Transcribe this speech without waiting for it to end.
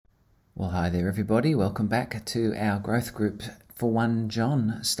Well, hi there, everybody. Welcome back to our growth group for 1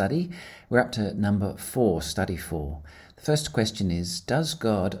 John study. We're up to number 4, study 4. The first question is, does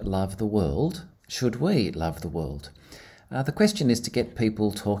God love the world? Should we love the world? The question is to get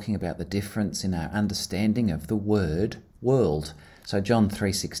people talking about the difference in our understanding of the word world. So John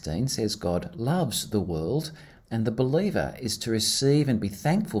 3:16 says God loves the world, and the believer is to receive and be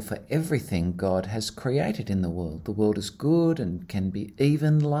thankful for everything God has created in the world. The world is good and can be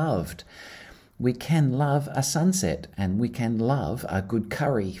even loved. We can love a sunset and we can love a good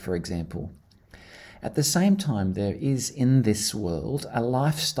curry, for example. At the same time, there is in this world a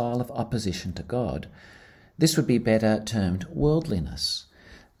lifestyle of opposition to God. This would be better termed worldliness.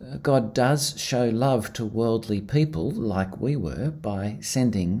 God does show love to worldly people like we were by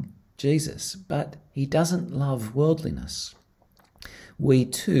sending Jesus, but he doesn't love worldliness. We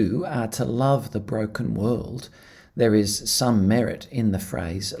too are to love the broken world. There is some merit in the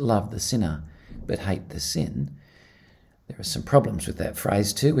phrase, love the sinner, but hate the sin. There are some problems with that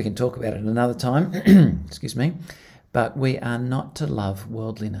phrase too. We can talk about it another time. Excuse me. But we are not to love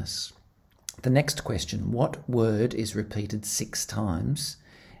worldliness. The next question, what word is repeated 6 times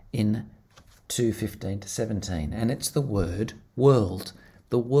in 2:15 to 17? And it's the word world.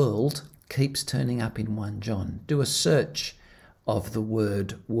 The world keeps turning up in 1 John. Do a search of the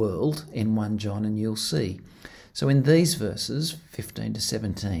word world in 1 John and you'll see. So in these verses, 15 to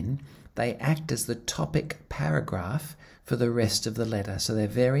 17, they act as the topic paragraph for the rest of the letter. So they're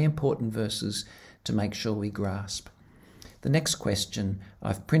very important verses to make sure we grasp. The next question,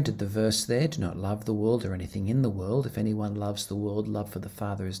 I've printed the verse there, do not love the world or anything in the world. If anyone loves the world, love for the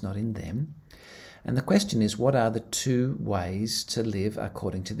Father is not in them. And the question is, what are the 2 ways to live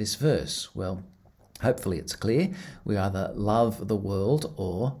according to this verse? Well, hopefully it's clear. We either love the world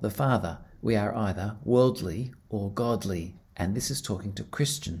or the Father. We are either worldly or godly. And this is talking to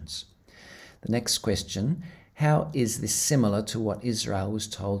Christians. The next question, how is this similar to what Israel was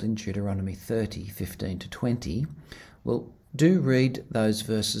told in Deuteronomy 30:15 to 20? Well, do read those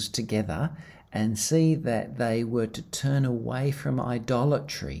verses together and see that they were to turn away from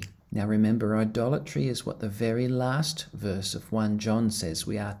idolatry. Now remember, idolatry is what the very last verse of 1 John says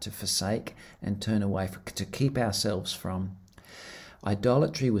we are to forsake and turn away, to keep ourselves from.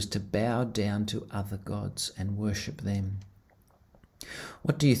 Idolatry was to bow down to other gods and worship them.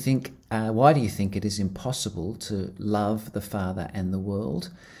 What do you think? Why do you think it is impossible to love the Father and the world?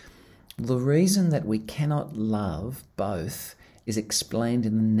 The reason that we cannot love both is explained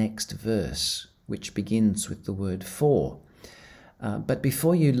in the next verse, which begins with the word for. But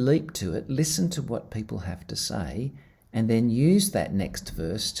before you leap to it, listen to what people have to say and then use that next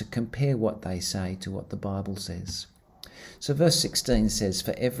verse to compare what they say to what the Bible says. So verse 16 says,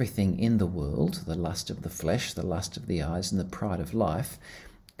 for everything in the world, the lust of the flesh, the lust of the eyes, and the pride of life,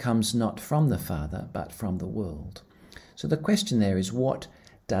 comes not from the Father, but from the world. So the question there is, what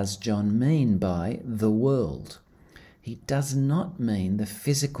does John mean by the world? He does not mean the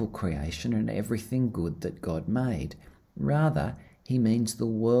physical creation and everything good that God made. Rather, he means the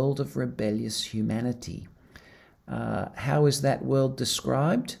world of rebellious humanity. How is that world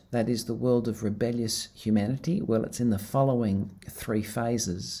described? That is the world of rebellious humanity. Well, it's in the following 3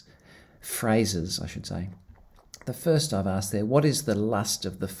 phrases, I should say. The first I've asked there, what is the lust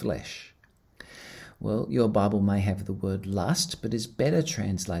of the flesh? Well, your Bible may have the word lust, but is better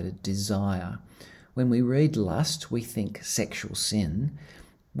translated desire. When we read lust, we think sexual sin,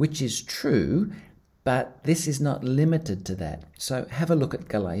 which is true, but this is not limited to that. So have a look at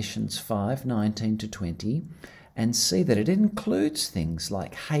Galatians 5:19 to 20 and see that it includes things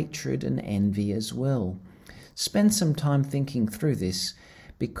like hatred and envy as well. Spend some time thinking through this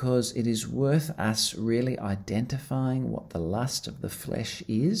because it is worth us really identifying what the lust of the flesh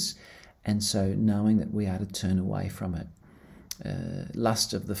is, and so knowing that we are to turn away from it.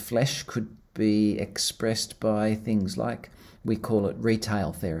 Lust of the flesh could be expressed by things like, we call it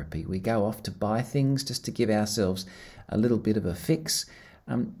retail therapy. We go off to buy things just to give ourselves a little bit of a fix.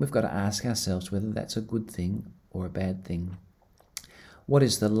 We've got to ask ourselves whether that's a good thing or a bad thing. What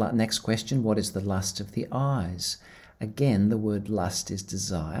is the next question? What is the lust of the eyes? Again, the word lust is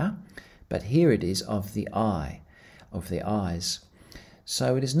desire, but here it is of the eye, of the eyes.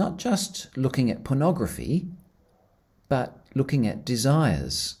 So it is not just looking at pornography, but looking at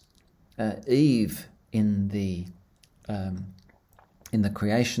desires. Eve in the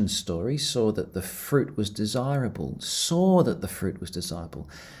creation story saw that the fruit was desirable,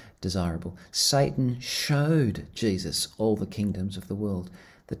 Satan showed Jesus all the kingdoms of the world.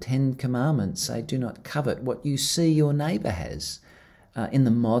 The 10 Commandments say, do not covet what you see your neighbour has. In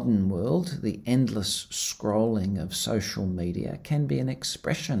the modern world, the endless scrolling of social media can be an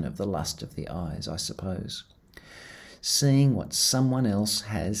expression of the lust of the eyes, I suppose. Seeing what someone else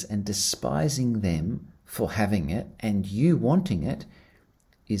has and despising them for having it and you wanting it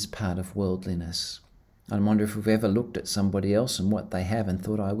is part of worldliness. I wonder if we've ever looked at somebody else and what they have and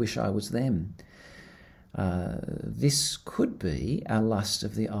thought, I wish I was them. This could be our lust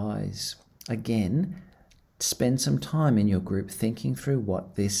of the eyes. Again, spend some time in your group thinking through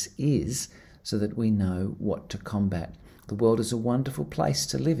what this is so that we know what to combat. The world is a wonderful place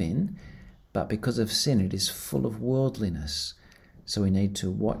to live in, but because of sin it is full of worldliness. So we need to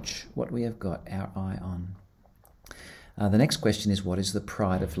watch what we have got our eye on. The next question is, what is the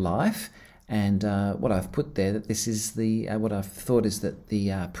pride of life? And what I've put there, that this is what I've thought is that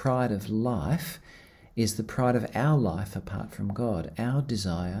the pride of life is the pride of our life apart from God, our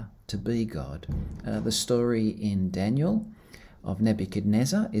desire to be God. The story in Daniel of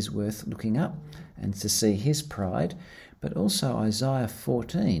Nebuchadnezzar is worth looking up and to see his pride, but also Isaiah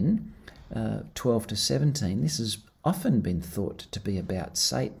 14, 12 to 17. This has often been thought to be about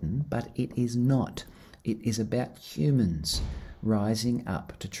Satan, but it is not. It is about humans rising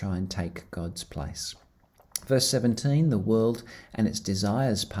up to try and take God's place. Verse 17, the world and its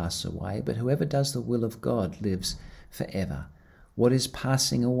desires pass away, but whoever does the will of God lives forever. What is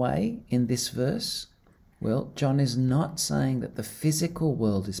passing away in this verse? Well, John is not saying that the physical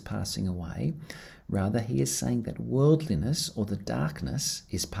world is passing away. Rather, he is saying that worldliness or the darkness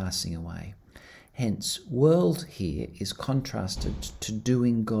is passing away. Hence, world here is contrasted to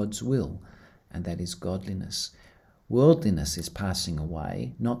doing God's will, and that is godliness. Worldliness is passing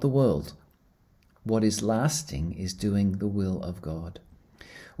away, not the world. What is lasting is doing the will of God.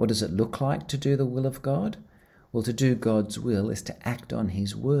 What does it look like to do the will of God? Well, to do God's will is to act on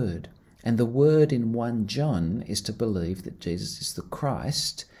his word. And the word in 1 John is to believe that Jesus is the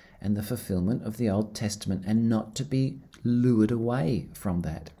Christ and the fulfillment of the Old Testament, and not to be lured away from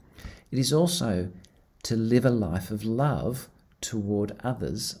that. It is also to live a life of love toward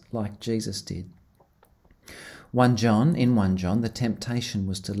others like Jesus did. In 1 John, the temptation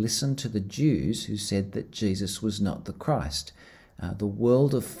was to listen to the Jews who said that Jesus was not the Christ. The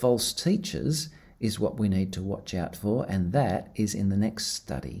world of false teachers is what we need to watch out for, and that is in the next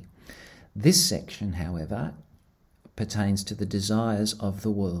study. This section, however, pertains to the desires of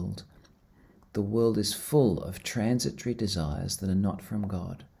the world. The world is full of transitory desires that are not from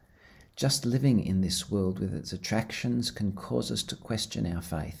God. Just living in this world with its attractions can cause us to question our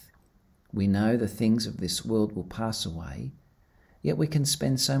faith. We know the things of this world will pass away, yet we can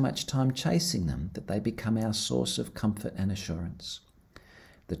spend so much time chasing them that they become our source of comfort and assurance.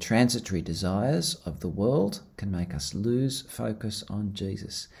 The transitory desires of the world can make us lose focus on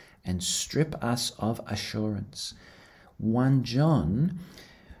Jesus and strip us of assurance. 1 John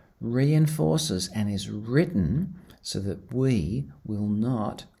reinforces and is written so that we will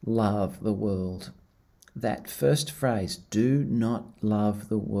not love the world. That first phrase, do not love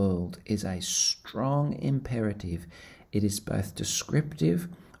the world, is a strong imperative. It is both descriptive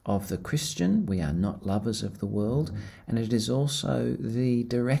of the Christian, we are not lovers of the world, and it is also the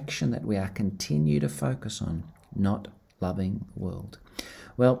direction that we are continue to focus on, not loving the world.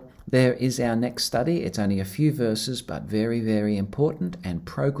 Well, there is our next study. It's only a few verses, but very, very important and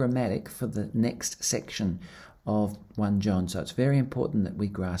programmatic for the next section of 1 John. So it's very important that we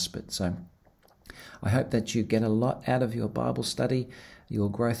grasp it. So I hope that you get a lot out of your Bible study, your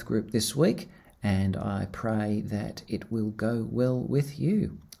growth group this week, and I pray that it will go well with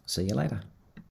you. See you later.